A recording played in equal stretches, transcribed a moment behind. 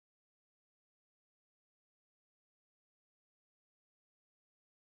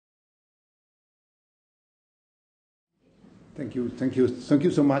Thank you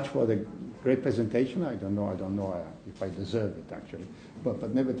so much for the great presentation. I don't know if I deserve it actually,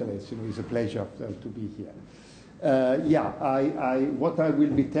 but nevertheless, it's a pleasure to be here. What I will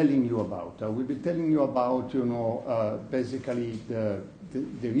be telling you about, basically the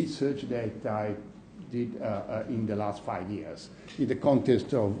research that I did in the last 5 years in the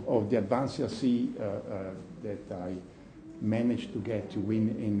context of the advanced CRC that I managed to get to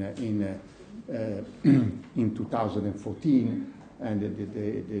win in 2014, and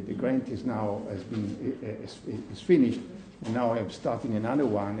the grant is now is finished. And now I'm starting another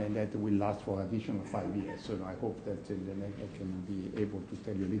one, and that will last for additional 5 years. So I hope that in the next I can be able to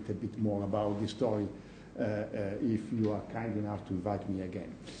tell you a little bit more about this story if you are kind enough to invite me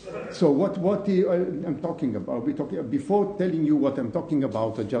again. So what I'm talking about, before telling you what I'm talking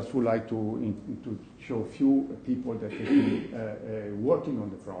about, I just would like to show a few people that have been working on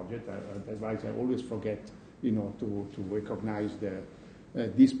the project. Otherwise, I always forget, to recognize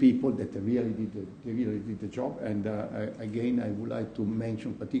these people that really did the job. And again, I would like to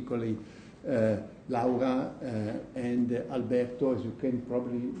mention particularly Laura and Alberto, as you can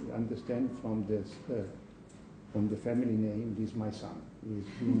probably understand from the family name. This is my son. He's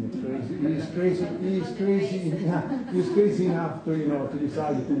crazy enough to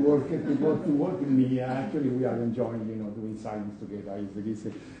decide to work with me. Actually, we are enjoying doing science together. It's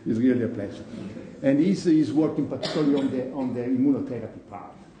really a pleasure. And he's working particularly on the immunotherapy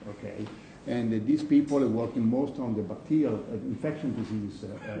part. Okay. And these people are working most on the bacterial infection disease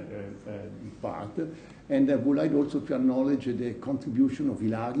part. And I would like also to acknowledge the contribution of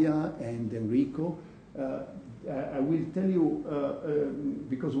Ilaria and Enrico. I will tell you,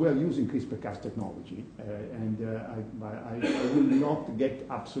 because we are using CRISPR-Cas technology, and I will not get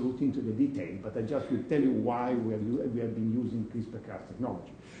absolutely into the detail, but I just will tell you why we have been using CRISPR-Cas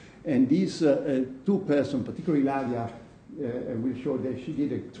technology. And these two persons, particularly Ilaria, will show that she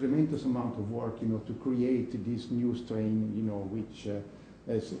did a tremendous amount of work, to create this new strain,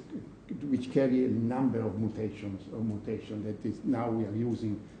 which carry a number of mutations that is now we are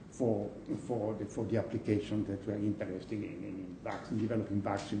using for the application that we are interested in developing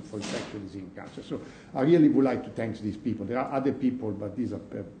vaccine for infectious disease and cancer. So I really would like to thank these people. There are other people, but these are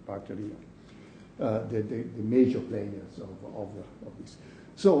partially the major players of this.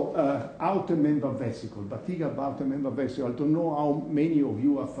 So, outer member vesicle, bacterial outer member vesicle. I don't know how many of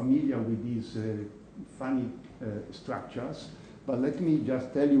you are familiar with these funny structures, but let me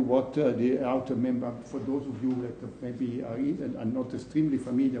just tell you what the outer member, for those of you that maybe are not extremely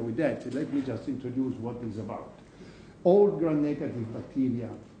familiar with that, let me just introduce what it's about. All gram-negative bacteria,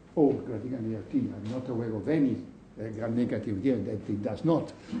 I'm not aware of any gram-negative here that it does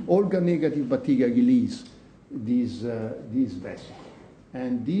not. All gram-negative bacteria release these vesicles.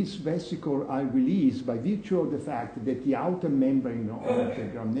 And these vesicles are released by virtue of the fact that the outer membrane of the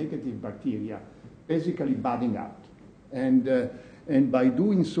gram-negative bacteria basically budding out. And by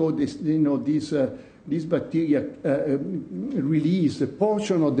doing so, this bacteria release a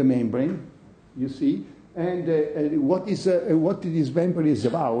portion of the membrane, you see. And what this membrane is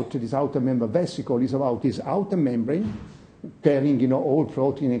about, this outer member vesicle is about, is outer membrane carrying all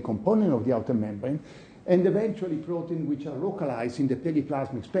protein and component of the outer membrane, and eventually protein which are localized in the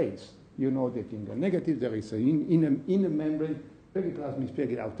periplasmic space. You know that in the negative there is an inner membrane, periplasmic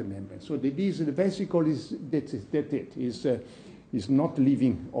space, outer membrane. So the vesicle is that's it. Is not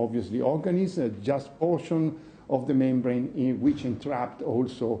living, obviously, organism, just portion of the membrane in which entrapped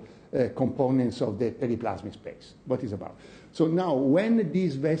also components of the periplasmic space. What is about? So now, when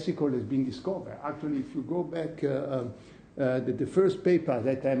this vesicle has been discovered, actually, if you go back. The first paper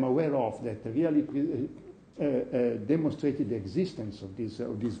that I'm aware of that really demonstrated the existence of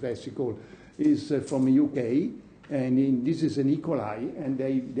this vesicle is from the UK, and this is an E. coli, and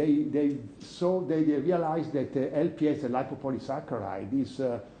they realized that LPS, a lipopolysaccharide, is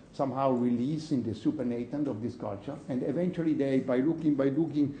somehow released in the supernatant of this culture, and eventually by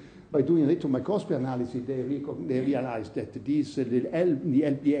doing electron-microscopy analysis, they realized that the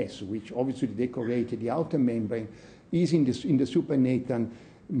LPS, which obviously decorated the outer membrane, is in the supernatant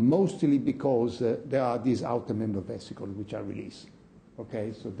mostly because there are these outer member vesicles which are released.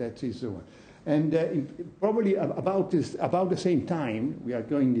 Okay, so that is the one. And probably about the same time, we are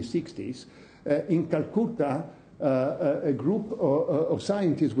going in the 60s, in Calcutta, a group of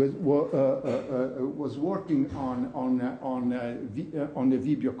scientists was working on the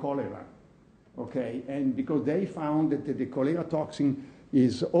Vibrio cholera. Okay, and because they found that the cholera toxin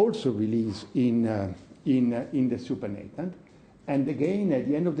is also released in the supernatant, and again at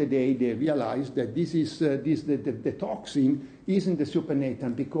the end of the day they realized that the toxin is in the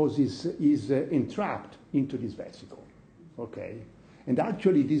supernatant because it's entrapped into this vesicle. okay? And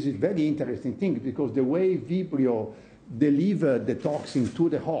actually, this is very interesting thing because the way Vibrio deliver the toxin to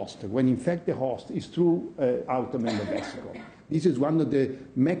the host when infect the host is through outer member vesicle. This is one of the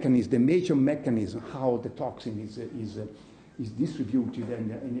mechanisms, the major mechanism how the toxin is distributed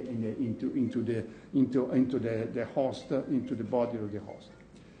into the host, into the body of the host.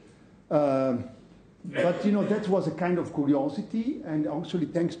 But you know that was a kind of curiosity, and actually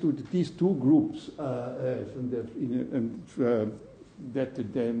thanks to these two groups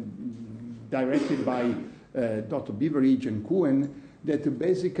directed by Dr. Beveridge and Cohen, that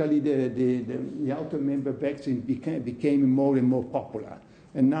basically the outer member vaccine became more and more popular.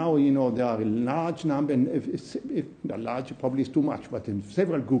 And now, you know, there are a large number, and if large probably is too much, but in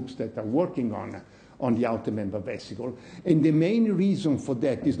several groups that are working on the outer member vesicle. And the main reason for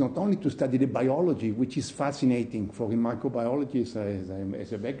that is not only to study the biology, which is fascinating for a microbiologist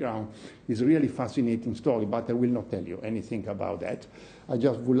as a background, is a really fascinating story, but I will not tell you anything about that. I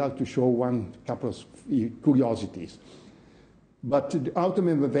just would like to show couple of curiosities. But the outer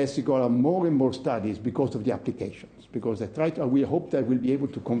member vesicle are more and more studies because of the applications, because we hope that we'll be able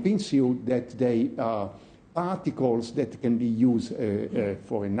to convince you that they are particles that can be used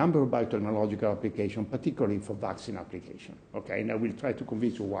for a number of biotechnological applications, particularly for vaccine application. Okay, and I will try to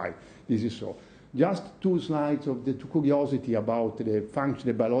convince you why this is so. Just 2 slides of the curiosity about the function,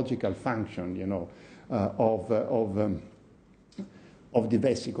 the biological function, you know, of the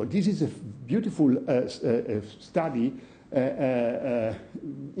vesicle. This is a beautiful study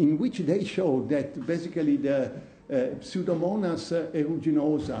in which they show that basically the Pseudomonas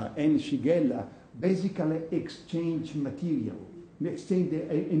aeruginosa and Shigella basically exchange material.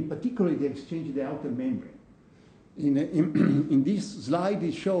 In particular, they exchange the outer membrane. In this slide,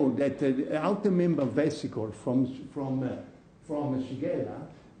 it shows that the outer member vesicle from Shigella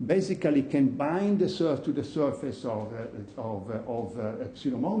basically can bind the to the surface of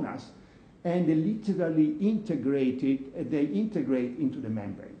Pseudomonas, and they literally they integrate into the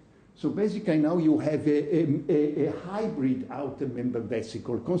membrane. So basically now you have a hybrid outer member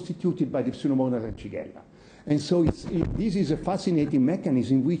vesicle constituted by the Pseudomonas and Shigella. And so this is a fascinating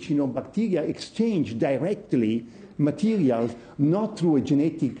mechanism in which, you know, bacteria exchange directly materials, not through a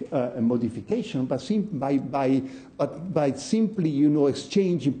genetic modification, but by simply, you know,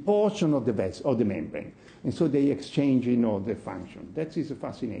 exchanging portion of the membrane. And so they exchange, you know, the function. That is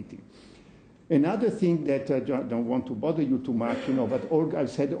fascinating. Another thing that I don't want to bother you too much, you know, but I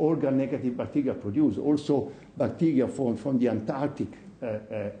said organ-negative bacteria produce also bacteria from the Antarctic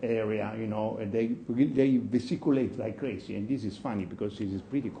area, you know, and they vesiculate like crazy. And this is funny because it is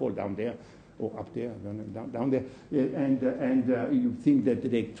pretty cold down there, or up there, down there. And you think that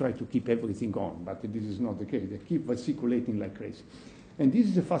they try to keep everything on, but this is not the case. They keep vesiculating like crazy. And this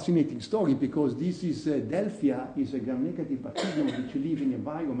is a fascinating story because this is Delphia is a gram-negative bacterium which live in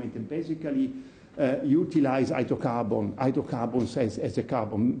environment and basically utilize hydrocarbons as a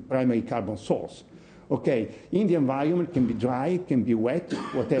primary carbon source. Okay, in the environment can be dry, can be wet,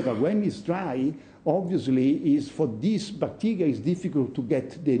 whatever. When it's dry, obviously, is for these bacteria it's difficult to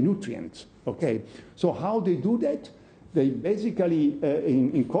get the nutrients. Okay, so how they do that? They basically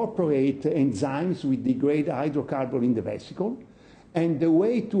incorporate enzymes which degrade hydrocarbon in the vesicle. And the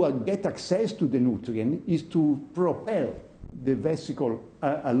way to get access to the nutrient is to propel the vesicle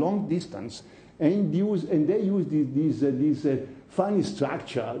a long distance, and they use this funny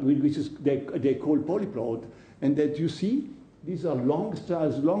structure, which is they call polyplod, and that you see these are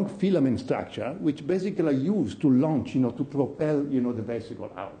long filament structure, which basically are used to launch, you know, to propel, you know, the vesicle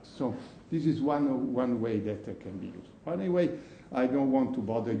out. So this is one way that can be used. Anyway, I don't want to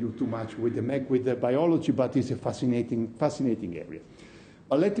bother you too much with the biology, but it's a fascinating area.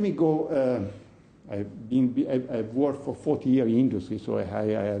 But let me go. I've worked for 40 years in industry, so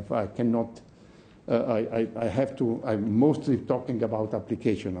I cannot. I have to. I'm mostly talking about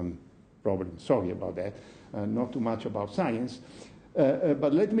application and problem. Sorry about that. Not too much about science.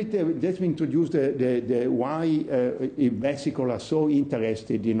 But let me introduce the why vesicles are so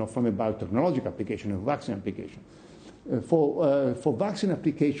interested, you know, from a biotechnological application and vaccine application. For vaccine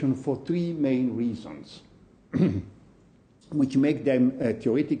application, for 3 main reasons, which make them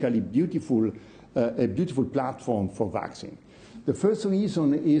theoretically a beautiful platform for vaccine. The first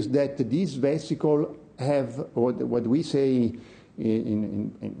reason is that these vesicles have, or what we say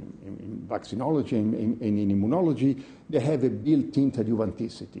in vaccinology and in immunology, they have a built-in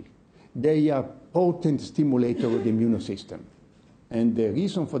adjuvanticity. They are potent stimulator of the immune system. And the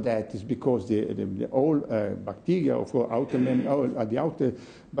reason for that is because all bacteria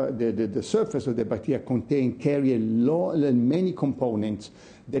the surface of the bacteria carry many components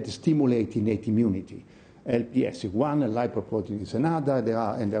that stimulate innate immunity. LPS is one, lipoprotein is another,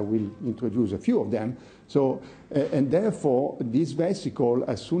 and I will introduce a few of them. So, and therefore, this vesicle,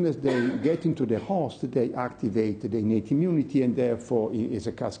 as soon as they get into the host, they activate the innate immunity, and therefore, as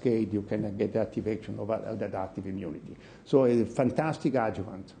a cascade, you can get the activation of that adaptive immunity. So, a fantastic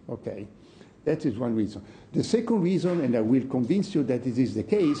adjuvant, okay? That is one reason. The second reason, and I will convince you that this is the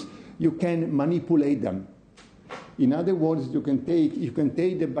case, you can manipulate them. In other words, you can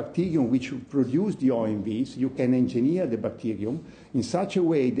take the bacterium which produce the OMVs, you can engineer the bacterium in such a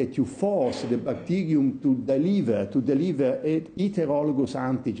way that you force the bacterium to deliver heterologous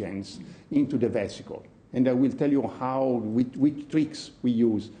antigens into the vesicle. And I will tell you which tricks we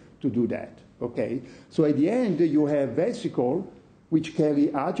use to do that, okay? So at the end, you have vesicle which carry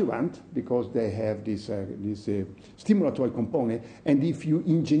adjuvant because they have this stimulatory component. And if you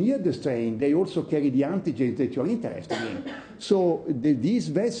engineer the strain, they also carry the antigens that you're interested in. So these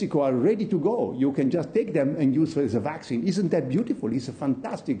vesicles are ready to go. You can just take them and use them as a vaccine. Isn't that beautiful? It's a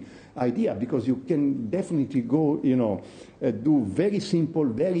fantastic idea because you can definitely go, do very simple,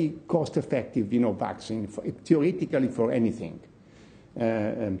 very cost-effective, vaccine, theoretically for anything.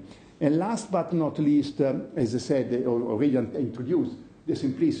 And last but not least, as I said, already introduced, the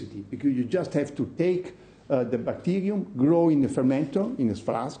simplicity, because you just have to take the bacterium, grow in a fermenter, in a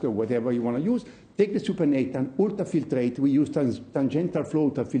flask, or whatever you want to use, take the supernatant, ultrafiltrate, we use tangential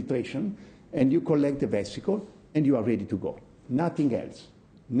flow ultrafiltration, and you collect the vesicle, and you are ready to go. Nothing else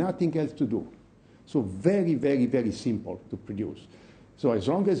to do. So very, very, very simple to produce. So as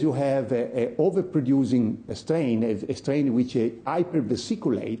long as you have an overproducing strain, a strain which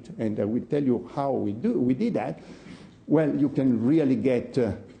hypervesiculate, and I will tell you how we did that, well, you can really get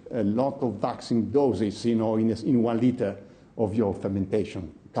a lot of vaccine doses, in 1 liter of your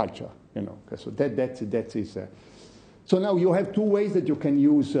fermentation culture, So that is. So now you have two ways that you can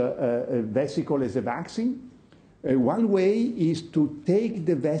use a vesicle as a vaccine. One way is to take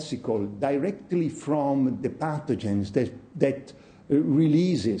the vesicle directly from the pathogens that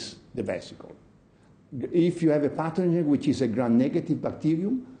releases the vesicle. If you have a pathogen which is a gram-negative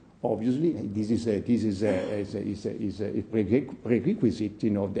bacterium, obviously this is a prerequisite.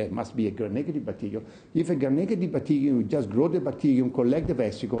 There must be a gram-negative bacterium. If a gram-negative bacterium, you just grow the bacterium, collect the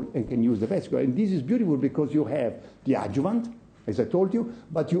vesicle, and can use the vesicle. And this is beautiful because you have the adjuvant, as I told you,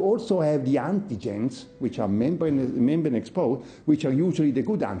 but you also have the antigens, which are membrane exposed, which are usually the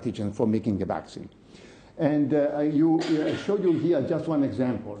good antigens for making a vaccine. And I showed you here just one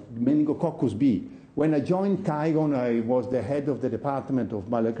example, meningococcus B. When I joined Chiron, I was the head of the Department of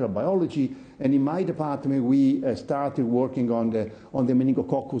Molecular Biology, and in my department we started working on the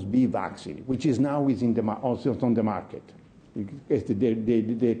meningococcus B vaccine, which is now also on the market.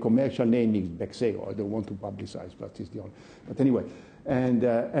 The commercial name is bacterial. I don't want to publicize, but it's the only. But anyway,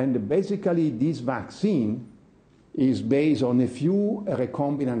 and basically this vaccine is based on a few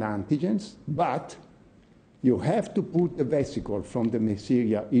recombinant antigens, but you have to put the vesicle from the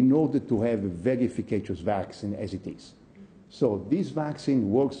mycelia in order to have a very efficacious vaccine as it is. So this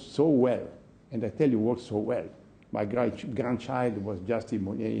vaccine works so well, and I tell you, works so well. My grandchild was just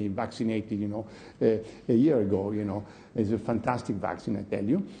vaccinated, a year ago, It's a fantastic vaccine, I tell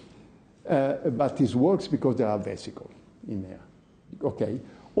you. But this works because there are vesicles in there, okay?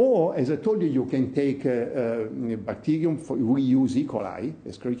 Or, as I told you, you can take bacterium, we use E. coli,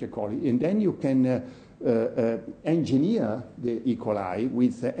 Escherichia coli, and then you can engineer the E. coli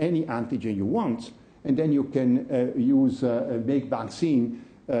with any antigen you want, and then you can make vaccine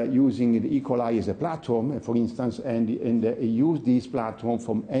using the E. coli as a platform, for instance, and use this platform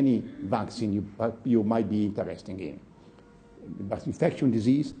from any vaccine you might be interested in. But infection,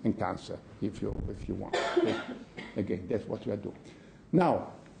 disease, and cancer, if you want. Again, that's what we are doing. Now,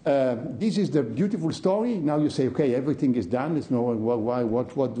 this is the beautiful story. Now you say, okay, everything is done. There's no why,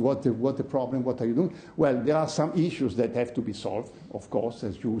 what the problem? What are you doing? Well, there are some issues that have to be solved, of course,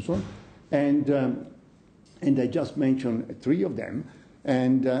 as usual, and I just mentioned 3 of them.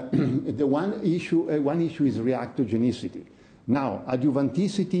 And the one issue is reactogenicity. Now,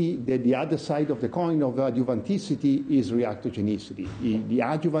 adjuvanticity, the other side of the coin of adjuvanticity is reactogenicity. The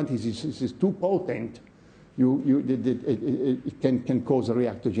adjuvant is too potent. It can cause a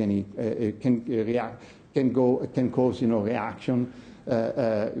reactogenic, can cause reaction,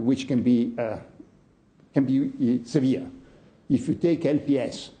 which can be severe. If you take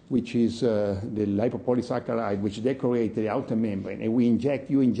LPS, which is the lipopolysaccharide which decorates the outer membrane, and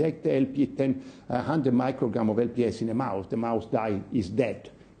you inject the 100 microgram of LPS in a mouse, the mouse is dead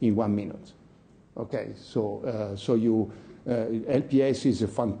in 1 minute. Okay, so LPS is a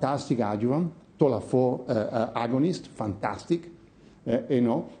fantastic adjuvant, TOLA4 agonist, fantastic.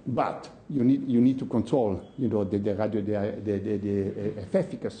 but you need to control, the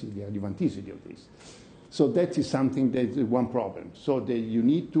efficacy, the adjuvanticity of this. So that is something that is one problem. So you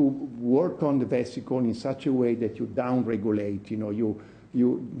need to work on the vesicle in such a way that you down-regulate.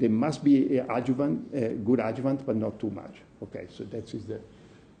 There must be a good adjuvant, but not too much. Okay, so that is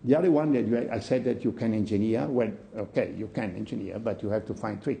the other one that I said that you can engineer. Well, okay, you can engineer, but you have to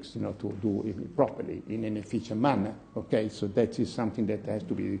find tricks, to do it properly in an efficient manner. Okay, so that is something that has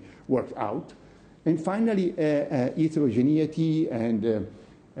to be worked out. And finally, heterogeneity and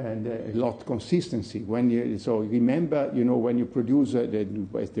a lot consistency. So remember, when you produce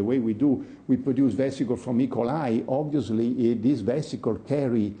the way we do, we produce vesicle from E. coli. Obviously, this vesicle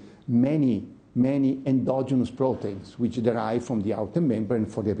carry many endogenous proteins which derive from the outer membrane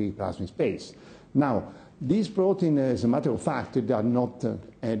for the periplasmic space. Now, these proteins, as a matter of fact, do not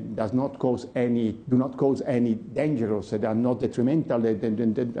cause any dangerous, they are not detrimental,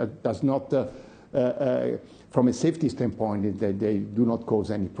 does not, from a safety standpoint, they do not cause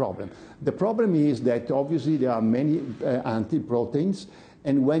any problem. The problem is that obviously there are many antiproteins,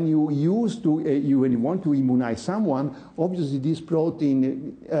 and when you when you want to immunize someone, obviously this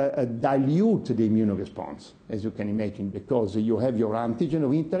protein dilute the immune response, as you can imagine, because you have your antigen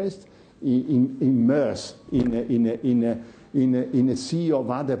of interest immersed in a sea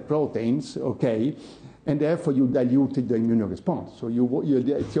of other proteins, okay, and therefore you diluted the immune response. So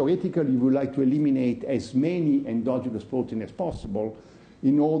theoretically you would like to eliminate as many endogenous proteins as possible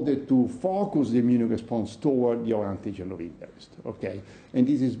in order to focus the immune response toward your antigen of interest, okay? And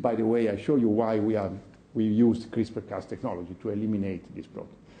this is, by the way, I show you why we used CRISPR-Cas technology to eliminate this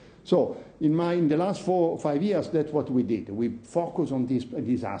protein. So in the last 4 or 5 years, that's what we did. We focus on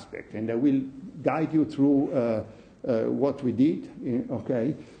this aspect, and I will guide you through what we did,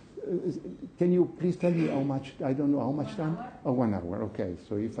 okay? Can you please tell me how much? I don't know how much time. 1 hour. Okay.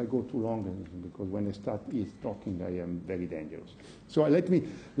 So if I go too long, because when I start talking, I am very dangerous. So let me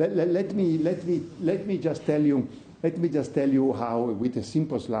just tell you. Let me just tell you how, with a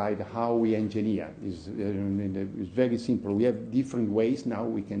simple slide, how we engineer. It's very simple. We have different ways now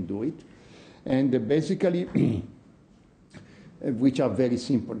we can do it, and basically, which are very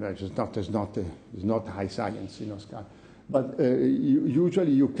simple. It's not high science, Scott. But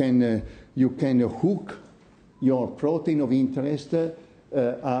usually you can hook your protein of interest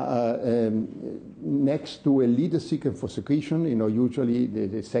next to a leader sequence for secretion. Usually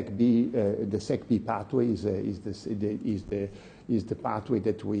the SECB pathway is the pathway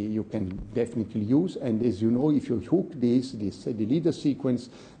that you can definitely use. And as you know, if you hook the leader sequence,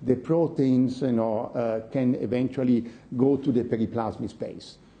 the proteins can eventually go to the periplasmic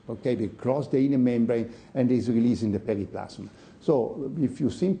space. Okay, they cross the inner membrane and is released in the periplasm. So if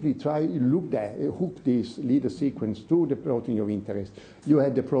you simply hook this leader sequence to the protein of interest, you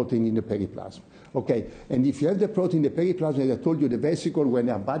have the protein in the periplasm. Okay, and if you have the protein in the periplasm, as I told you, the vesicle, when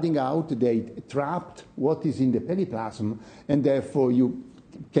they are budding out, they trapped what is in the periplasm, and therefore you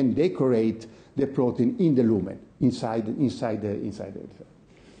can decorate the protein in the lumen, inside the cell.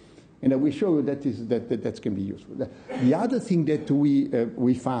 And I will show you that can be useful. The other thing that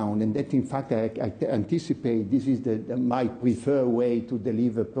we found, and that in fact I anticipate, this is my preferred way to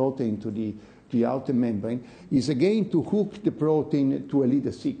deliver protein to the outer membrane, is again to hook the protein to a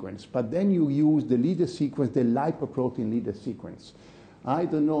leader sequence. But then you use the leader sequence, the lipoprotein leader sequence. I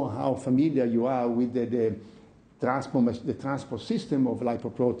don't know how familiar you are with the transport system of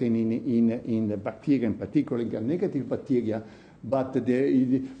lipoprotein in the bacteria, in particular gram-negative bacteria. But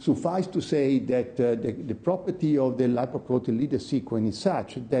suffice to say that the property of the lipoprotein leader sequence is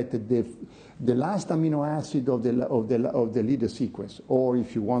such that the last amino acid of the leader sequence, or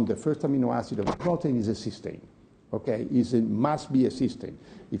if you want the first amino acid of the protein, is a cysteine. Okay, it must be a cysteine.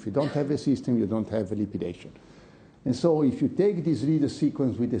 If you don't have a cysteine, you don't have a lipidation. And so if you take this leader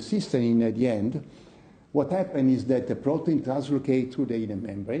sequence with the cysteine at the end, what happens is that the protein translocates through the inner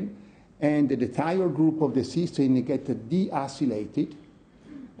membrane, and the thiol group of the cysteine gets deacylated.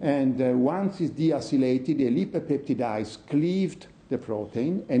 And once it's deacylated, the lipopeptides cleaved the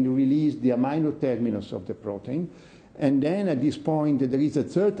protein and release the amino terminus of the protein. And then at this point, there is a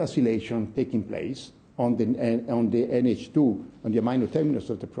third acylation taking place on the NH2, on the amino terminus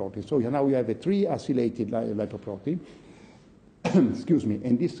of the protein. So now we have a 3-acylated lipoprotein. Excuse me.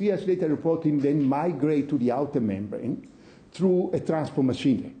 And this 3-acylated protein then migrate to the outer membrane through a transport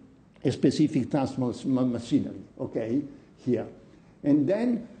machinery. A specific transport machinery, okay, here. And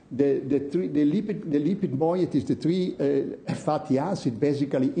then the lipid moieties, the 3 fatty acids,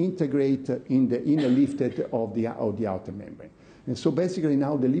 basically integrate in the inner lifted of the outer membrane. And so basically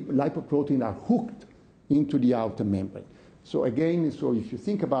now the lipoproteins are hooked into the outer membrane. So again, so if you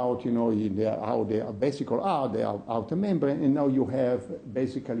think about, you know, how the vesicles are, the outer membrane, and now you have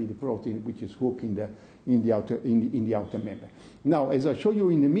basically the protein which is hooked in the outer membrane. Now, as I show you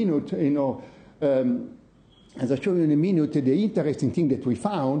in a minute, you know, as I show you in a minute, the interesting thing that we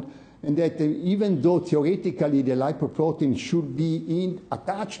found, and that even though theoretically the lipoprotein should be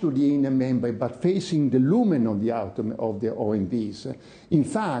attached to the inner membrane but facing the lumen of the outer of the OMVs, in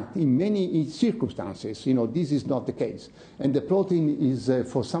fact, in many circumstances, you know, this is not the case, and the protein is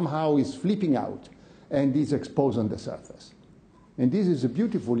somehow flipping out and is exposed on the surface. And this is a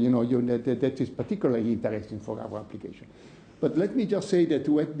beautiful, you know, that is particularly interesting for our application. But let me just say that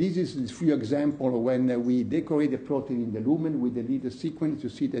this is a few examples when we decorate the protein in the lumen with the leader sequence. You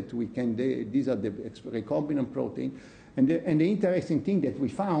see that we can, these are the recombinant protein. And the interesting thing that we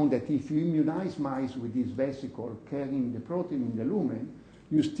found that if you immunize mice with this vesicle carrying the protein in the lumen,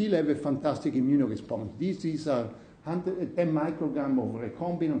 you still have a fantastic immune response. This is 10 microgram of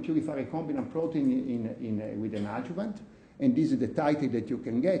recombinant, purified recombinant protein with an adjuvant. And this is the title that you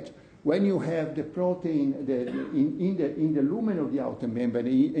can get. When you have the protein in the lumen of the outer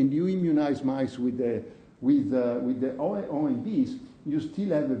membrane and you immunize mice with the OMVs, you still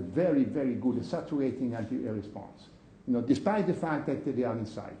have a very, very good saturating response, you know, despite the fact that they are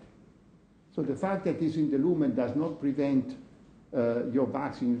inside. So the fact that it's in the lumen does not prevent your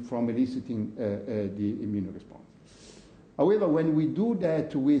vaccine from eliciting the immune response. However, when we do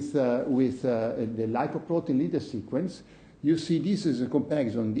that with the lipoprotein leader sequence, you see this is a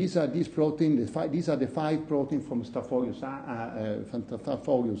comparison. These are these proteins. These are the 5 proteins from Staphylococcus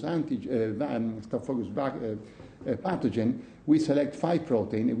pathogen. We select 5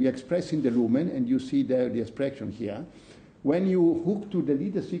 proteins. We express in the lumen, and you see there the expression here. When you hook to the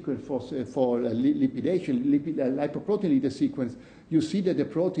leader sequence for lipidation, lipoprotein leader sequence, you see that the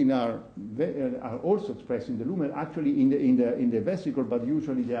proteins are also expressed in the lumen, actually in the vesicle, but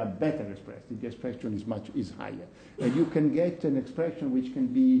usually they are better expressed. The expression is higher. And you can get an expression which can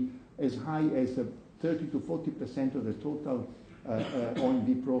be as high as 30 to 40% of the total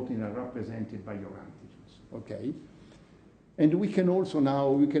OMV protein are represented by your antigens. Okay. And we can also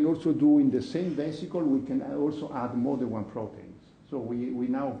do in the same vesicle, we can also add more than 1 protein. So we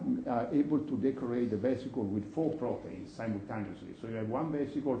now are able to decorate the vesicle with 4 proteins simultaneously. So you have 1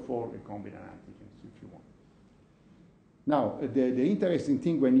 vesicle, 4 recombinant antigens, if you want. Now, the interesting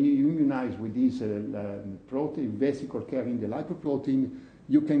thing when you immunize with this protein vesicle carrying the lipoprotein,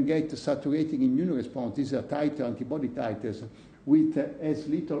 you can get saturating immune response. These are titer, antibody titers, with as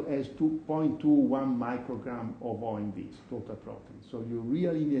little as 2.21 microgram of OMVs, total protein. So you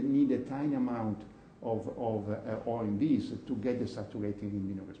really need a tiny amount of OMVs to get the saturating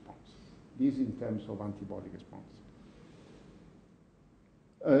immune response. This in terms of antibody response.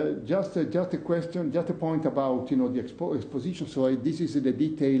 Just a question, just a point about, you know, the exposition. So this is the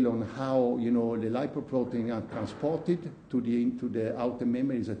detail on how, you know, the lipoprotein are transported to the outer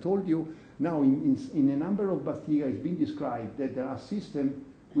membrane, as I told you. Now, in a number of bacteria, it's been described that there are systems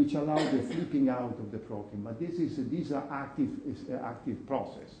which allow the flipping out of the protein, but these are active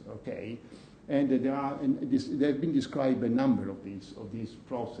process, okay? And there have been described a number of these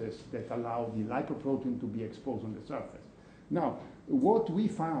processes that allow the lipoprotein to be exposed on the surface. Now, what we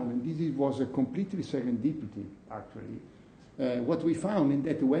found, and this was a completely serendipity, actually, what we found is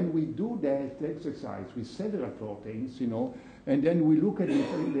that when we do that exercise with several proteins, you know, and then we look at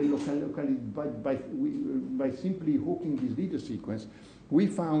by simply hooking this leader sequence, we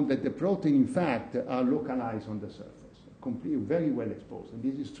found that the protein, in fact, are localized on the surface, very well exposed. And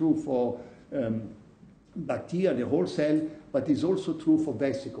this is true for bacteria, the whole cell, but it's also true for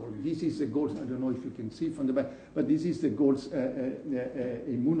vesicle. This is the gold, I don't know if you can see from the back, but this is the gold,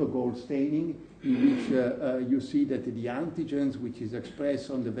 immunogold staining, in which you see that the antigens, which is expressed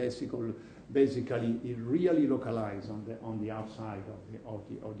on the vesicle, basically is really localized on the outside of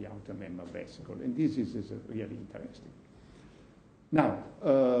the outer membrane vesicle. And this is really interesting. Now,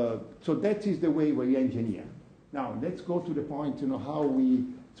 so that is the way we engineer. Now, let's go to the point, you know, how we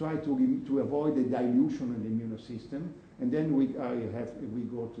try to avoid the dilution of the immune system, and then we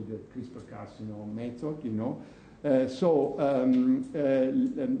go to the CRISPR-Cas, you know, method, you know.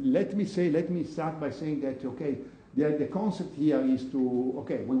 Let me start by saying that, okay, the concept here is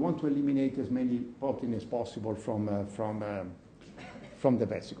we want to eliminate as many proteins as possible from the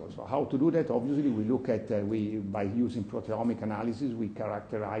vesicles. So how to do that? Obviously, we look at, by using proteomic analysis, we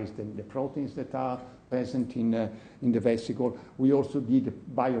characterize the proteins that are present in the vesicle. We also did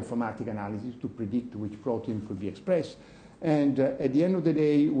bioinformatic analysis to predict which protein could be expressed. And at the end of the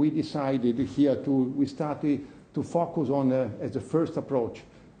day, we decided here we started to focus on, as a first approach,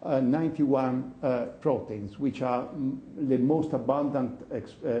 91 proteins, which are the most abundant,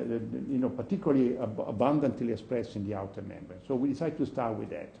 particularly abundantly expressed in the outer membrane. So we decided to start with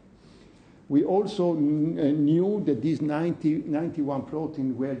that. We also knew that these 91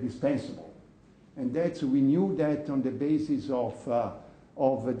 proteins were dispensable. And we knew that on the basis of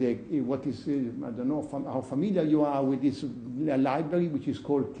what is, I don't know how familiar you are with this library, which is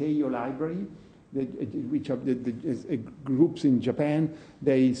called KO library, which are the groups in Japan.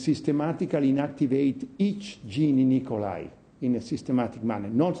 They systematically inactivate each gene in E. coli in a systematic manner,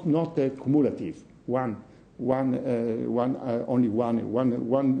 not cumulative, only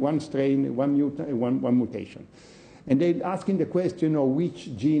one strain, one mutant, one mutation. And they're asking the question of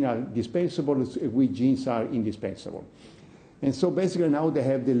which genes are dispensable, which genes are indispensable. And so basically now they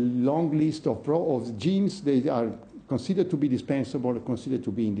have the long list of genes that are considered to be dispensable and considered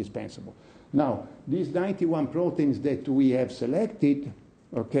to be indispensable. Now, these 91 proteins that we have selected,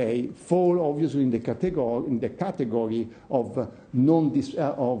 okay, fall obviously in the category of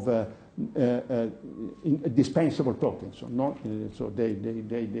dispensable proteins. So,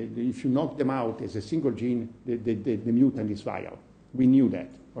 if you knock them out as a single gene, the mutant is viral. We knew that.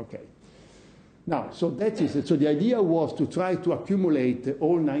 Okay. Now, so that is it. So the idea was to try to accumulate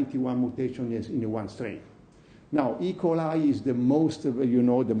all 91 mutations in one strain. Now, E. coli is the most,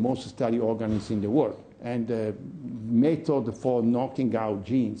 the most studied organism in the world. And the method for knocking out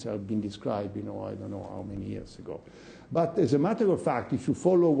genes have been described, I don't know how many years ago. But as a matter of fact, if you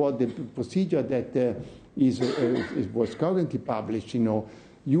follow what the procedure that was currently published,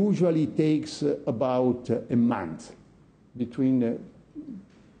 usually takes about a month, between,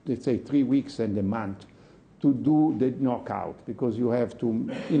 let's say, 3 weeks and a month, to do the knockout, because you have to,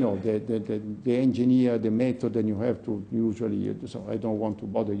 the engineer the method, and you have to usually, so I don't want to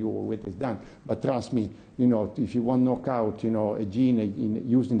bother you with it done, but trust me, if you want to knock out, a gene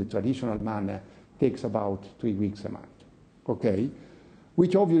used in the traditional manner, takes about 3 weeks a month, okay?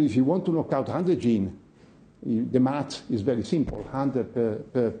 Which obviously, if you want to knock out 100 genes, the math is very simple, 100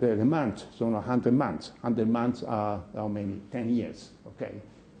 per month, so 100 months. 100 months are how many? 10 years, okay?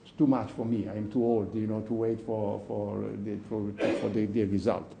 Too much for me. I am too old, to wait for the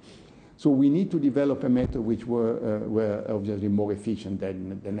result. So we need to develop a method which were obviously more efficient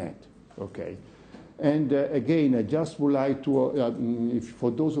than that. Okay. And again, I just would like to, for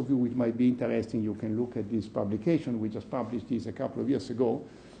those of you which might be interested, you can look at this publication. We just published this a couple of years ago.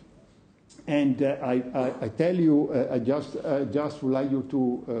 And I tell you, I just would like you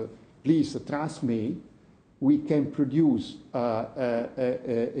to please trust me. We can produce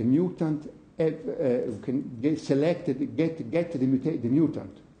a mutant, can get selected, get the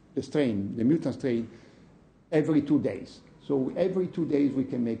mutant, the mutant strain, every 2 days. So every 2 days we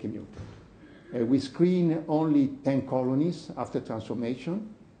can make a mutant. We screen only 10 colonies after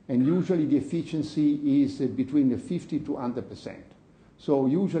transformation, and usually the efficiency is between 50 to 100%. So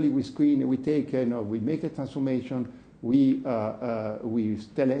usually we screen, we take, we make a transformation, we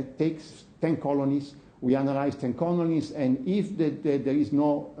take 10 colonies. We analyze 10 colonies, and if there is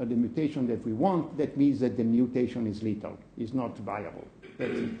no the mutation that we want, that means that the mutation is lethal, is not viable.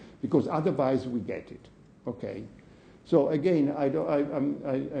 That's it. Because otherwise we get it. Okay. So again,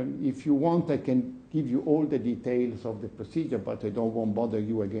 if you want, I can give you all the details of the procedure, but I don't want to bother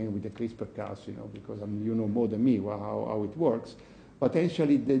you again with the CRISPR-Cas, because you know more than me how it works. But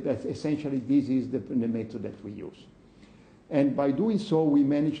essentially, this is the method that we use. And by doing so, we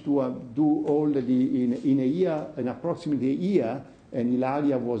managed to do all in a year, in approximately a year, and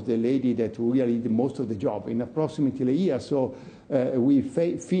Ilaria was the lady that really did most of the job, in approximately a year. So we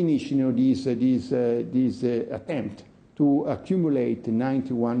finished this attempt to accumulate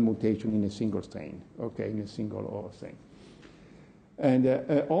 91 mutations in a single strain, okay, in a single strain. And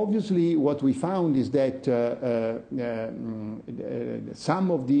obviously, what we found is that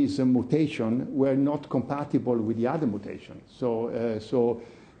some of these mutations were not compatible with the other mutations. So,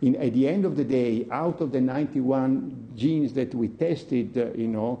 at the end of the day, out of the 91 genes that we tested,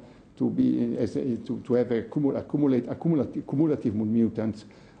 to have a cumulative mutants,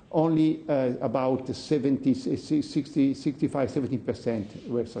 only about 65-70%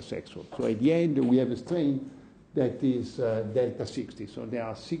 were successful. So at the end, we have a strain that is delta 60. So there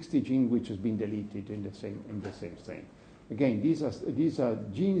are 60 genes which has been deleted in the same strain. Again, these are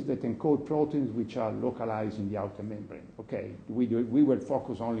genes that encode proteins which are localized in the outer membrane. Okay, we will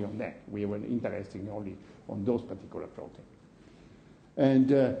focus only on that. We were interested only on those particular proteins. And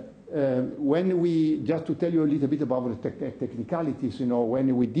just to tell you a little bit about the technicalities,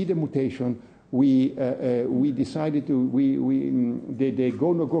 when we did a mutation, we decided to, the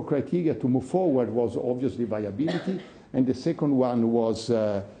go-no-go criteria to move forward was obviously viability, And the second one was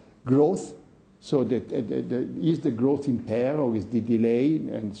growth. So is the growth impaired or is the delay?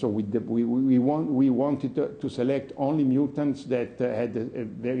 And so we wanted to select only mutants that had a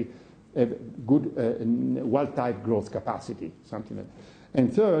very good wild-type growth capacity, something like that.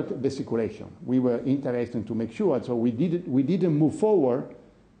 And third, vesiculation. We were interested to make sure, so we didn't move forward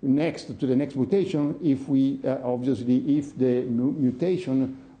to the next mutation if obviously if the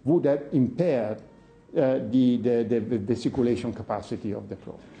mutation would have impaired the vesiculation capacity of the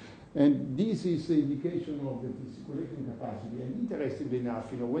probe. And this is the indication of the vesiculation capacity. And interestingly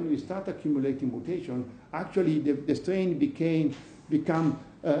enough, when we start accumulating mutation, actually the strain the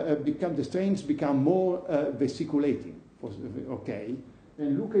strains become more vesiculating. Okay.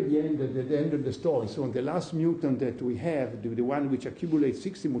 And look at the end of the story. So on the last mutant that we have, the one which accumulates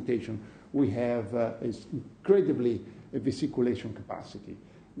 60 mutation, we have incredibly vesiculation capacity.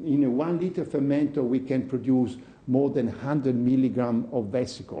 In a 1 liter fermenter, we can produce more than 100 milligram of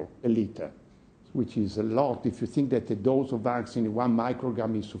vesicle a liter, which is a lot. If you think that the dose of vaccine, 1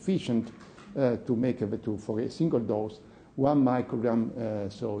 microgram is sufficient for a single dose, 1 microgram,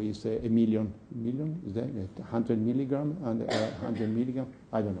 so is a million, is that 100 milligram and 100 milligram?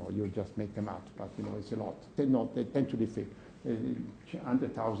 I don't know, you just make them out, but it's a lot. 10 to the 5th,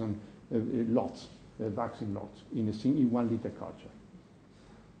 100,000 lots, vaccine lots in 1 liter culture.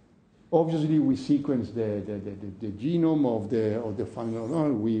 Obviously, we sequence the genome of the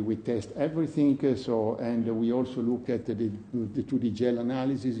final. We test everything. And we also look at the 2D gel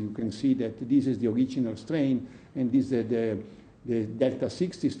analysis. You can see that this is the original strain, and this is the Delta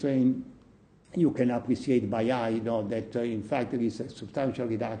 60 strain. You can appreciate by eye, that in fact there is a substantial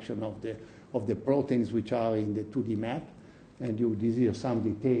reduction of the proteins which are in the 2D map. And this is some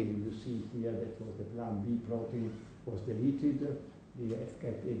detail. You see here that the plan B protein was deleted. The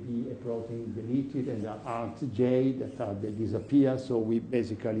FKB protein deleted, and the ART-J that disappear. So we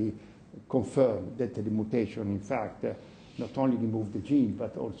basically confirm that the mutation, in fact, not only removed the gene,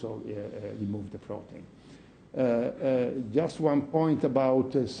 but also removed the protein. Just one point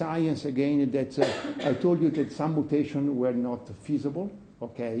about science again, that I told you that some mutations were not feasible,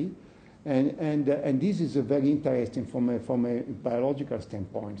 okay? And this is very interesting from a biological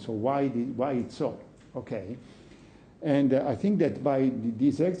standpoint. So why it's so, okay? And I think that by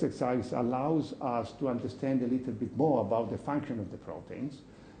this exercise allows us to understand a little bit more about the function of the proteins,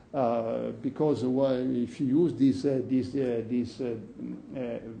 because if you use this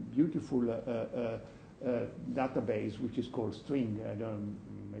beautiful database, which is called String,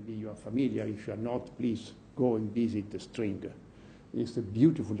 maybe you are familiar. If you are not, please go and visit the String. It's a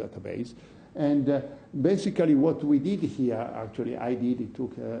beautiful database. And basically what we did here, actually, I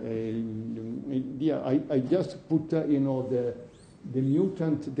just put, the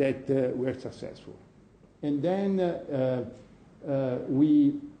mutant that were successful. And then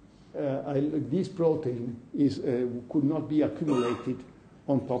this protein could not be accumulated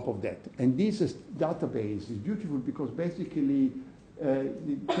on top of that. And this database is beautiful because basically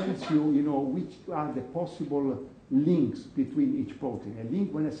it tells you, which are the possible links between each protein. A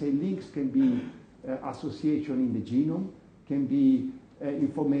link, when I say links, can be association in the genome, can be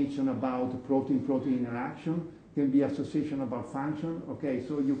information about protein-protein interaction, can be association about function. Okay,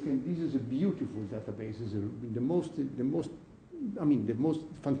 so this is a beautiful database. It's the most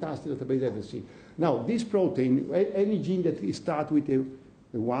fantastic database I've ever seen. Now, this protein, any gene that starts with a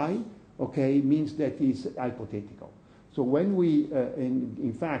Y, okay, means that it's hypothetical. So when we,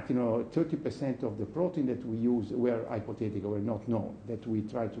 in fact, 30% of the protein that we use were hypothetical, were not known, that we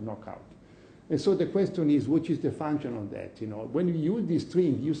try to knock out. And so the question is, which is the function of that? When you use this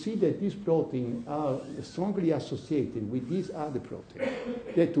string, you see that these proteins are strongly associated with these other proteins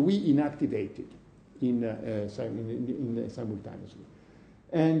that we inactivated simultaneously.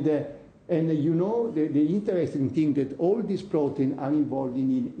 And the interesting thing that all these proteins are involved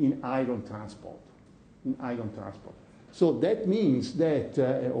in iron transport. So that means that,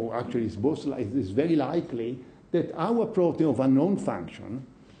 or actually it's very likely that our protein of unknown function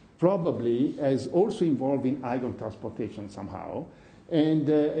probably is also involved in iron transportation somehow. And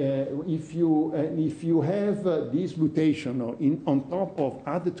if you have this mutation on top of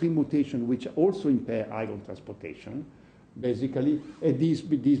other 3 mutations which also impair iron transportation, basically this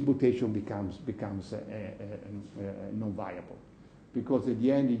mutation becomes non-viable. Because at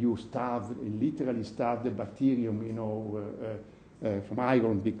the end you literally starve the bacterium, from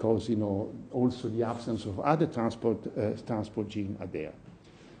iron, because also the absence of other transport genes are there.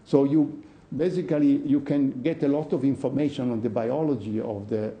 So you can get a lot of information on the biology of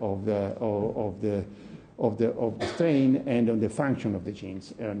the strain and on the function of the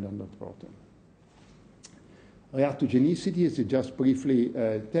genes and on the protein. Reactogenicity is just briefly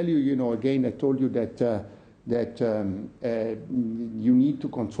tell you, again, I told you that you need to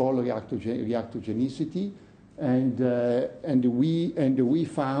control reactogenicity, and we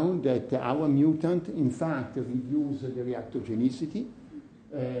found that our mutant, in fact, reduces the reactogenicity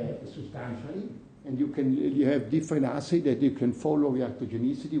substantially. And you have different assays that you can follow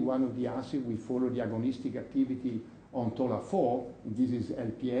reactogenicity. One of the assays, we follow the agonistic activity on TOLA4. This is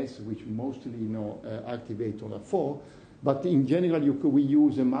LPS, which mostly activate TOLA4. But in general, we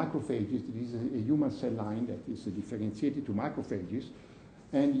use macrophages. This is a human cell line that is differentiated to macrophages.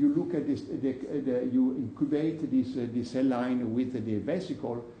 And you look at this, you incubate this cell line with the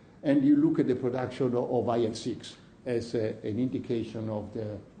vesicle, and you look at the production of IL-6 as an indication of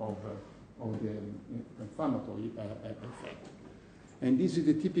the inflammatory effect. And this is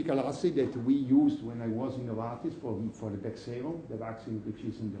the typical assay that we used when I was in Novartis for the bacterial, the vaccine which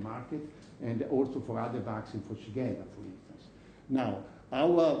is in the market, and also for other vaccines for Shigella, for instance. Now,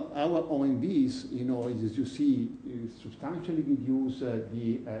 our OMVs, as you see, substantially reduce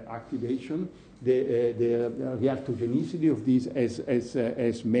the activation, the reactogenicity of these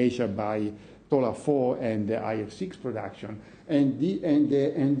as measured by TOLA4 and the IL-6 production, and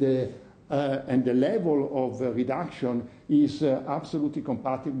the level of reduction is absolutely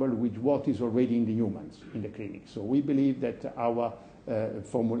compatible with what is already in the humans in the clinic. So we believe that our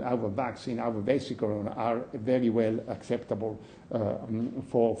vaccine, our vesicle are very well acceptable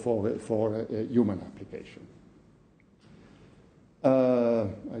for human application.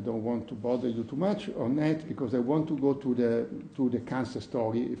 I don't want to bother you too much on that because I want to go to the cancer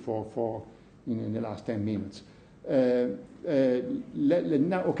story in the last 10 minutes. Now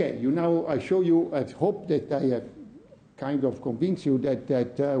I show you. I hope that I have kind of convinced you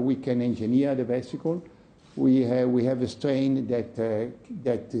that we can engineer the vesicle. We have a strain that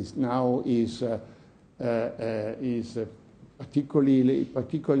is now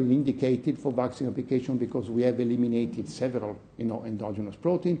particularly indicated for vaccine application because we have eliminated several endogenous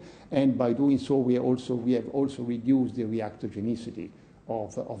protein, and by doing so we have also reduced the reactogenicity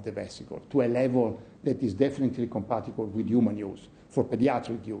of the vesicle to a level that is definitely compatible with human use for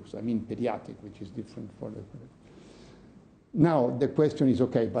pediatric use. I mean pediatric, which is different for the. Now the question is,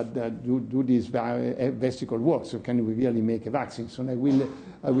 okay, but do these vesicle work? So can we really make a vaccine? So I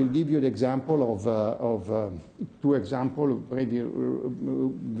will give you the example of two examples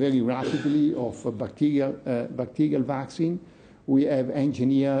very rapidly of bacterial vaccine. We have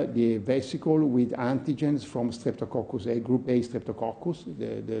engineered the vesicle with antigens from Streptococcus A, group A Streptococcus,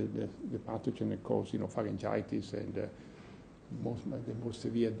 the pathogen that causes pharyngitis and the most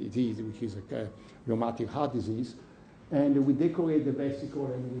severe disease, which is a rheumatic heart disease. And we decorate the vesicle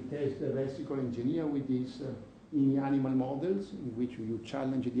and we test the vesicle engineer with these in animal models in which you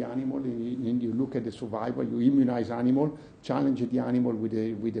challenge the animal and you look at the survival, you immunize animal, challenge the animal with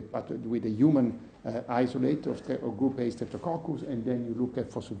a human isolate of group A Streptococcus, and then you look at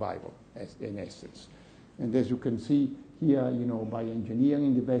for survival in essence. And as you can see here, by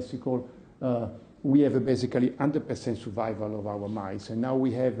engineering the vesicle, we have basically 100% survival of our mice. And now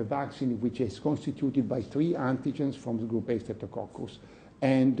we have a vaccine which is constituted by 3 antigens from the group A Streptococcus.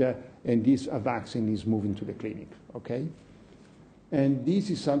 And this vaccine is moving to the clinic, okay? And this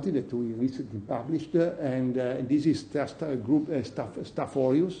is something that we recently published, and this is just a group Staph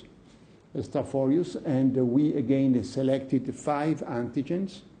aureus, and we again selected 5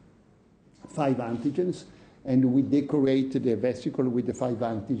 antigens, and we decorate the vesicle with the 5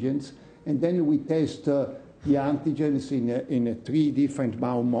 antigens. And then we test the antigens in 3 different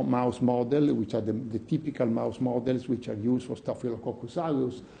mouse models, which are the typical mouse models which are used for Staphylococcus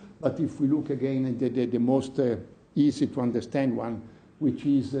aureus. But if we look again at the most easy to understand one, which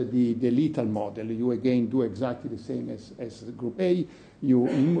is the lethal model, you again do exactly the same as group A. You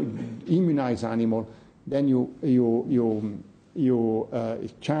immunize animal, then you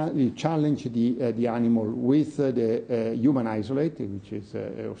challenge the animal with the human isolate, which is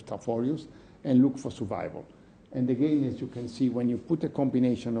of Staph aureus, and look for survival. And again, as you can see, when you put a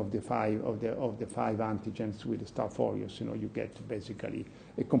combination of the 5 antigens with the Staph aureus, you get basically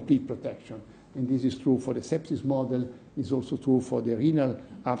a complete protection. And this is true for the sepsis model. It's also true for the renal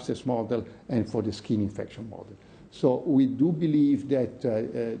abscess model and for the skin infection model. So we do believe that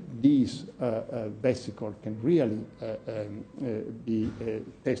these vesicles can really be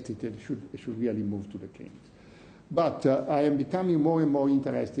tested and should really move to the clinic. But I am becoming more and more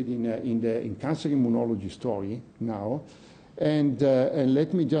interested in cancer immunology story now. And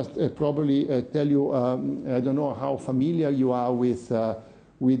let me just probably tell you, I don't know how familiar you are with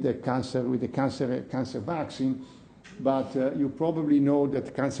the cancer vaccine. but you probably know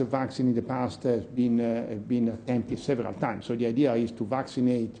that cancer vaccine in the past has been attempted several times. So the idea is to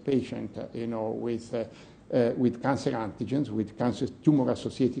vaccinate patients, with cancer antigens, with cancer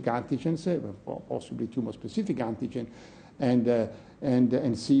tumor-associated antigens, possibly tumor-specific antigen,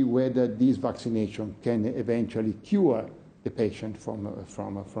 and see whether this vaccination can eventually cure the patient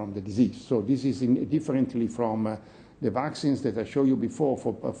from the disease. So this is differently from the vaccines that I showed you before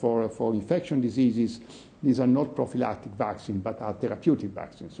for infection diseases. These are not prophylactic vaccines, but are therapeutic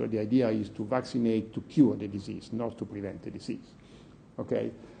vaccines. So the idea is to vaccinate to cure the disease, not to prevent the disease.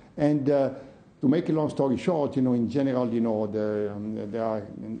 Okay, and to make a long story short, in general, there are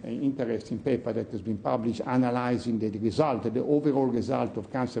an interesting paper that has been published analyzing the result, the overall result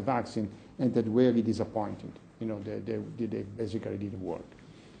of cancer vaccine, and that very disappointing. They basically didn't work.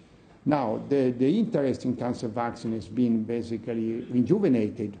 Now, the interest in cancer vaccine has been basically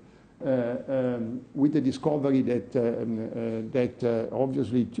rejuvenated with the discovery that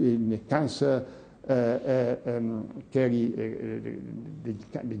obviously cancer carry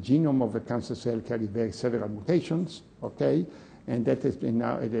the genome of a cancer cell carry several mutations, okay, and that has been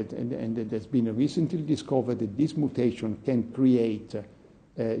now and it has been recently discovered that this mutation can create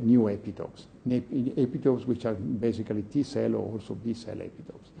new epitopes which are basically T cell or also B cell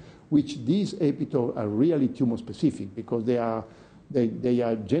epitopes, which these epitopes are really tumor specific because they are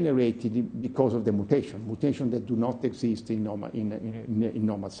generated because of the mutation that do not exist in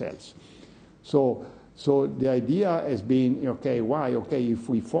normal cells. So the idea has been, if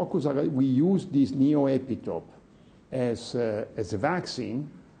we focus on, we use this neoepitope as a vaccine,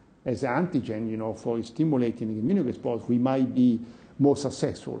 as an antigen, for stimulating the immune response, we might be more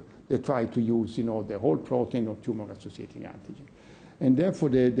successful. They try to use, the whole protein or tumor-associated antigen. And therefore,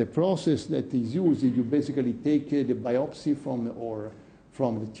 the process that is used is you basically take the biopsy from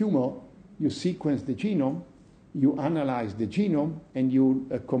the tumor, you sequence the genome, you analyze the genome, and you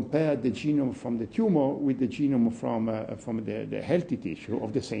compare the genome from the tumor with the genome from the healthy tissue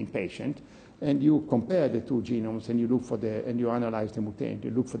of the same patient, and you compare the two genomes, and you look for and you analyze the mutation.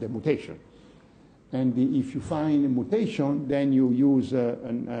 You look for the mutation, and if you find a mutation, then you use the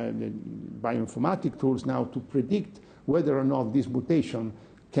bioinformatic tools now to predict whether or not this mutation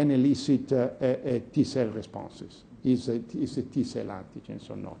can elicit a T cell responses. Is a T cell antigens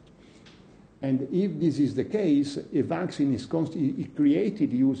or not? And if this is the case, a vaccine is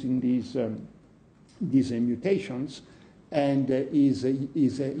created using these mutations and is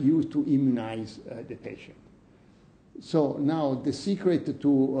used to immunize the patient. So now the secret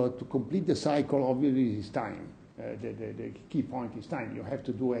to complete the cycle obviously is time. The key point is time. You have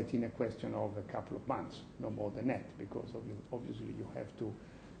to do it in a question of a couple of months, no more than that, because obviously you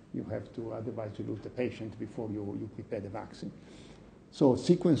have to otherwise you lose the patient before you prepare the vaccine. So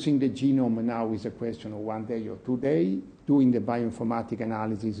sequencing the genome now is a question of 1 day or 2 days. Doing the bioinformatic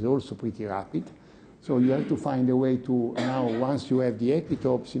analysis is also pretty rapid. So you have to find a way to now, once you have the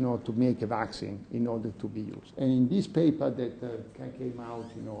epitopes, to make a vaccine in order to be used. And in this paper that came out,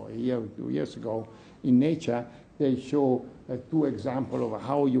 a year or 2 years ago in Nature, they show 2 examples of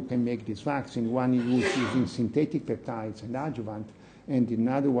how you can make this vaccine. One is using synthetic peptides and adjuvant, and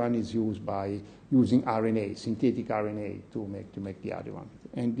another one is used by using RNA, synthetic RNA, to make the adjuvant.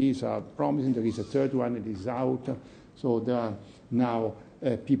 And these are promising. There is a third one that is out. So there are now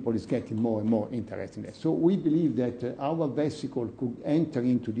people is getting more and more interested in that. So we believe that our vesicle could enter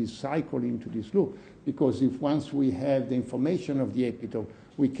into this cycle, into this loop, because if once we have the information of the epitope,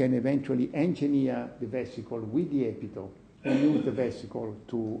 we can eventually engineer the vesicle with the epitope and use the vesicle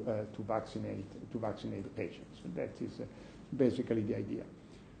to vaccinate the patients. So that is basically the idea.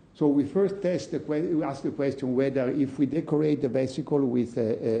 So we first ask the question whether if we decorate the vesicle with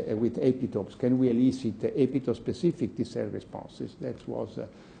epitopes, can we elicit epitope-specific T cell responses? That was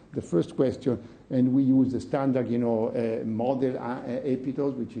the first question, and we use the standard, model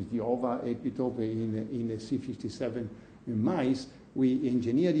epitope, which is the OVA epitope in a C57 in mice. We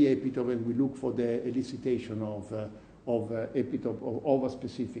engineer the epitope and we look for the elicitation of epitope of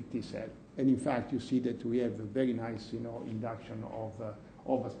OVA-specific T cell. And in fact, you see that we have a very nice, induction of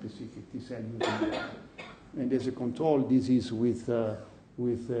OVA-specific T cell using that. And as a control, this is with a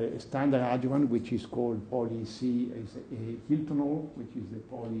standard adjuvant, which is called poly-C, Hiltonol, which is the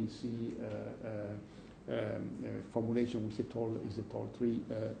poly-C formulation, which is a TOL3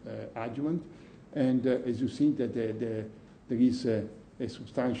 adjuvant. And as you see, that there is a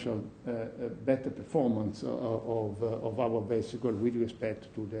substantial better performance of our vesicle with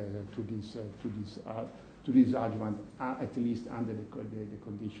respect to this adjuvant, at least under the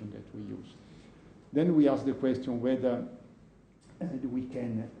condition that we use. Then we ask the question whether and we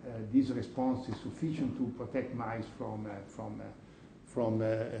can, this response is sufficient to protect mice from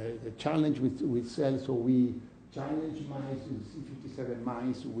the challenge with cells. So we challenge mice, 57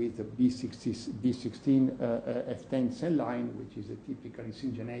 mice with a B16 F10 cell line, which is a typically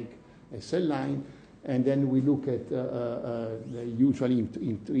syngeneic cell line. And then we look at, usually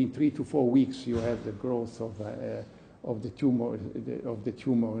in 3 to 4 weeks, you have the growth of the tumor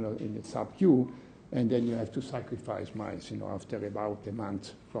in the sub-Q, and then you have to sacrifice mice, after about a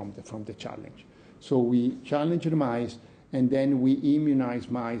month from the challenge. So we challenge the mice, and then we immunize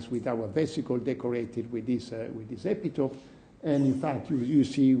mice with our vesicle decorated with this epitope. And in fact, you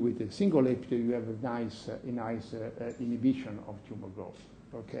see with a single epitope, you have a nice inhibition of tumor growth.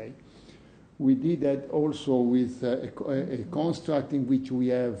 Okay. We did that also with a construct in which we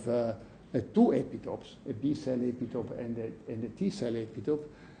have 2 epitopes, a B cell epitope and a T cell epitope.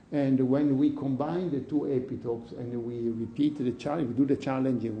 And when we combine the 2 epitopes and we repeat the challenge, we do the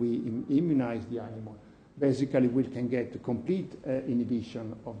challenge and we immunize the animal, basically we can get a complete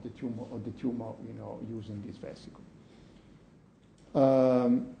inhibition of the tumor, using this vesicle.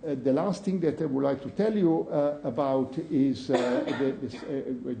 The last thing that I would like to tell you about is,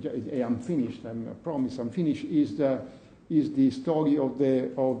 I'm finished. I promise I'm finished. Is the story of the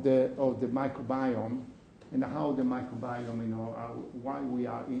microbiome and how the microbiome, why we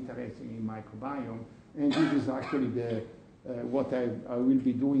are interested in microbiome. And this is actually what I will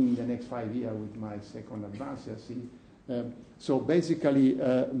be doing in the next 5 years with my second advanced CSC. So basically,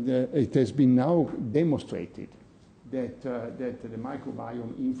 it has been now demonstrated that the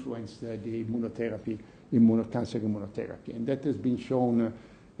microbiome influenced the immunotherapy, cancer immunotherapy, and that has been shown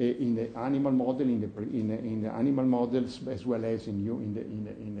in the animal model, in the animal models, as well as in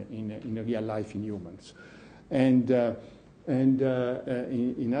real life in humans. And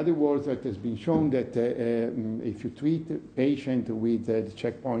in other words, it has been shown that if you treat a patient with the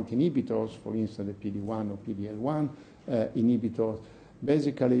checkpoint inhibitors, for instance, the PD-1 or PD-L1 inhibitors,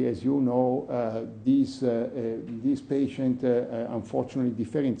 basically, as you know, these patients unfortunately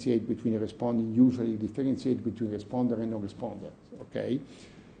differentiate between usually differentiate between responder and non-responder, okay?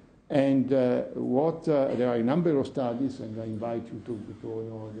 And there are a number of studies, and I invite you to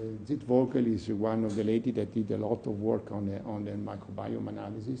Zit Volkel is one of the ladies that did a lot of work on the microbiome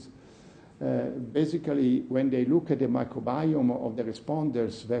analysis. Basically, when they look at the microbiome of the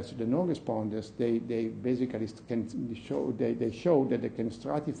responders versus the non-responders, they basically show that they can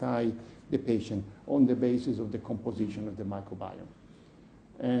stratify the patient on the basis of the composition of the microbiome.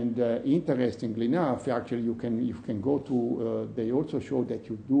 And interestingly enough, actually, you can go to. They also show that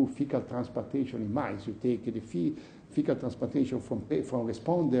you do fecal transplantation in mice. You take the fecal transplantation from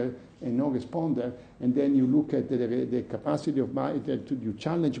responder and non-responder, and then you look at the capacity of mice. You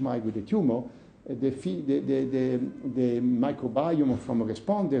challenge mice with the tumor. The microbiome from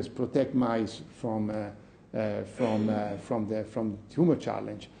responders protect mice from tumor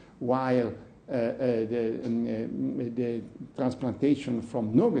challenge, while the transplantation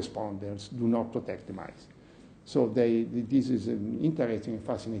from non-responders do not protect the mice. So this is an interesting and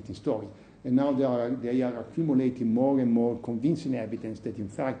fascinating story. And now they are accumulating more and more convincing evidence that, in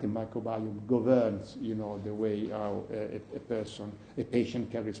fact, the microbiome governs, the way how a patient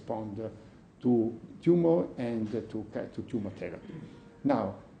can respond to tumor and to tumor therapy.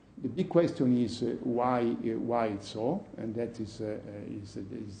 Now, the big question is why it's so, and that is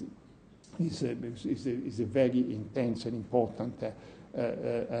a very intense and important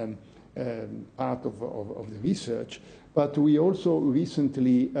part of the research. But we also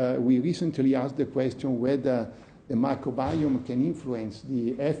recently asked the question whether the microbiome can influence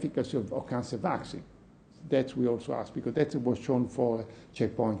the efficacy of cancer vaccine. That we also asked, because that was shown for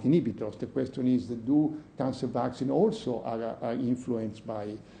checkpoint inhibitors. The question is, do cancer vaccine also are influenced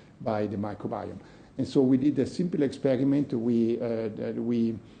by the microbiome? And so we did a simple experiment. We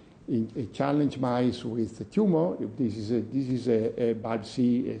challenge mice with a tumor. This is a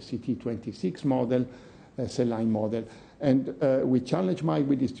BALB-C CT26 model, a cell line model. And we challenge mice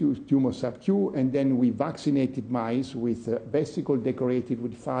with this tumor sub-Q, and then we vaccinated mice with a vesicle decorated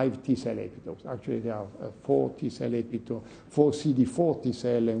with 5 T cell epitopes. Actually, there are 4 T cell epitopes, 4 CD4 T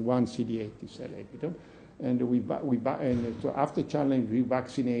cell and 1 CD8 T cell epitope. And so after challenge, we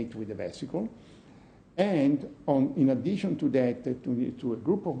vaccinate with the vesicle. And in addition to that, to a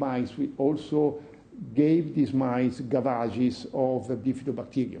group of mice, we also gave these mice gavages of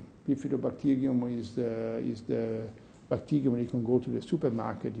bifidobacterium. Bifidobacterium is the bacterium. You can go to the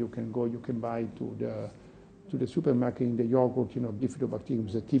supermarket. You can buy to the supermarket in the yogurt. Bifidobacterium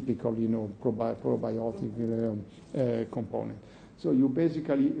is a typical, probiotic component. So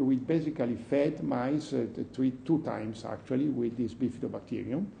we basically fed mice 2 times actually with this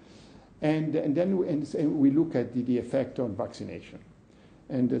bifidobacterium, and then we look at the effect on vaccination.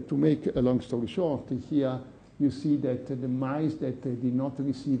 And to make a long story short, here you see that the mice that did not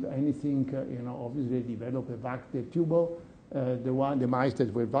receive anything, obviously develop the tumor. The mice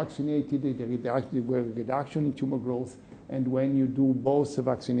that were vaccinated, there were a reduction in tumor growth. And when you do both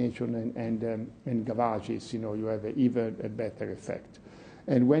vaccination and gavages, you have even a better effect.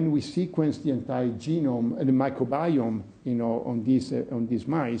 And when we sequence the entire genome and the microbiome, on these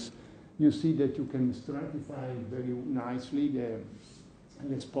mice, you see that you can stratify very nicely the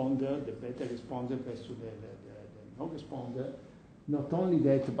responder, the beta responder versus the non-responder. Not only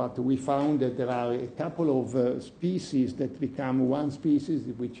that, but we found that there are a couple of species that become one species,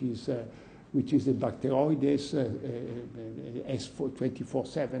 which is the Bacteroides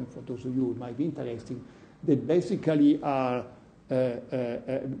S24/7, for those of you who might be interested, that basically are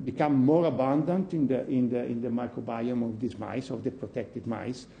become more abundant in the microbiome of these mice, of the protected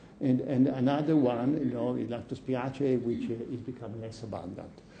mice, and another one, Lactospiraceae, which is become less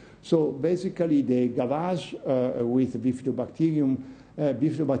abundant. So basically, the gavage with bifidobacterium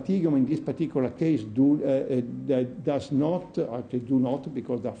in this particular case does not, or they do not,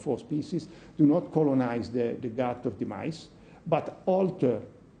 because there are 4 species, do not colonize the gut of the mice, but alter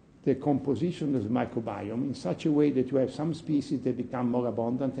the composition of the microbiome in such a way that you have some species that become more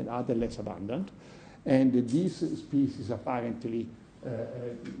abundant and other less abundant. And these species apparently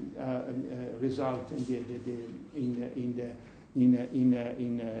result in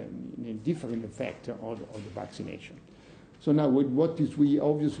a different effect of the vaccination. So now what we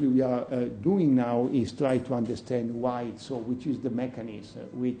are doing now is try to understand why so, which is the mechanism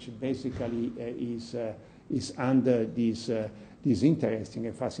which basically is under this interesting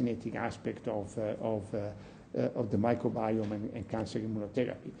and fascinating aspect of the microbiome and cancer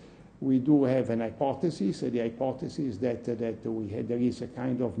immunotherapy. We do have an hypothesis. The hypothesis that there is a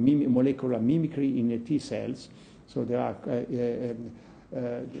kind of molecular mimicry in the T cells. So there are,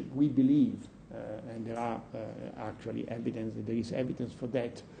 we believe, and there are actually evidence, there is evidence for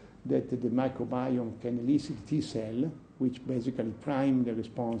that the microbiome can elicit T cell, which basically prime the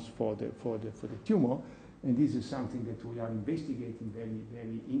response for the tumor. And this is something that we are investigating very,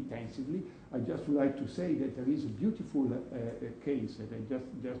 very intensively. I just would like to say that there is a beautiful case of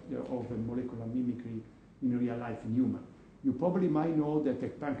a molecular mimicry in real life in human. You probably might know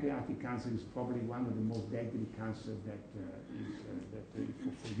that pancreatic cancer is probably one of the most deadly cancers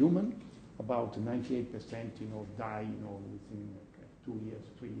for human. About 98%, die, within 2 years,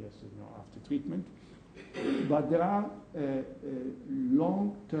 3 years, after treatment. But there are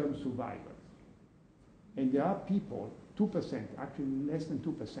long-term survivors. And there are people, 2%, actually less than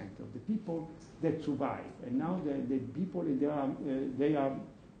 2% of the people that survive. And now the people, they are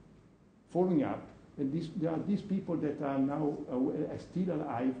following up. And there are these people that are now still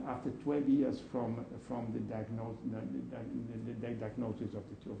alive after 12 years from the diagnosis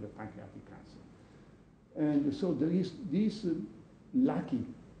of the pancreatic cancer. And so there is this lucky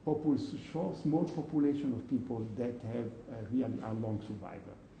small population of people that have really a long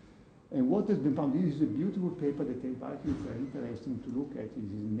survivor. And what has been found, this is a beautiful paper that I invite you if you're interested to look at,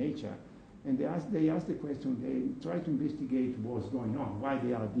 is in Nature. And they asked the question, they tried to investigate what's going on, why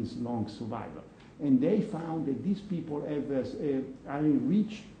they are this long survivor. And they found that these people are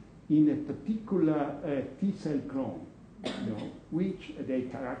enriched in a particular T cell clone, which they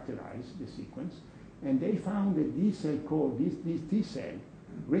characterize the sequence. And they found that this T cell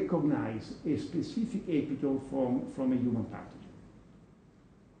recognize a specific epitope from a human pathogen.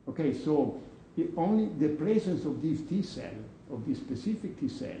 Okay, so only the presence of this T cell, of this specific T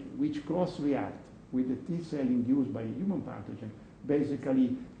cell, which cross-react with the T cell induced by a human pathogen,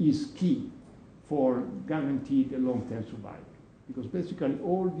 basically is key for guaranteed long-term survival. Because basically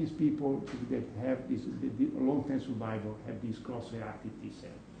all these people that have this long-term survival have this cross-reactive T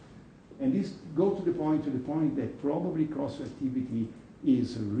cell. And this goes to the point that probably cross-reactivity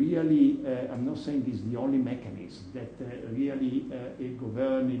is really, I'm not saying this is the only mechanism that really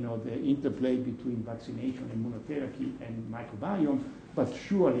govern the interplay between vaccination, immunotherapy, and microbiome, but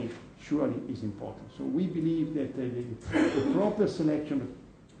surely is important. So we believe that the proper selection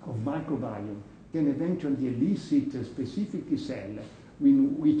of microbiome can eventually elicit a specific T cell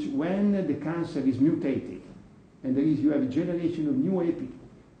which, when the cancer is mutated, and you have a generation of new epitopes,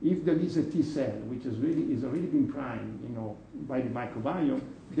 if there is a T cell which is already been primed, by the microbiome,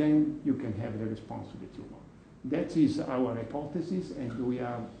 then you can have the response to the tumor. That is our hypothesis, and we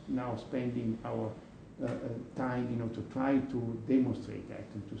are now spending our time, to try to demonstrate that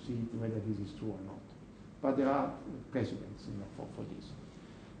and to see whether this is true or not. but there are precedents, for this.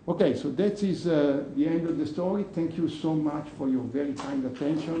 Okay, so that is the end of the story. Thank you so much for your very kind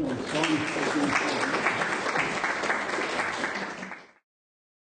attention, and sorry for being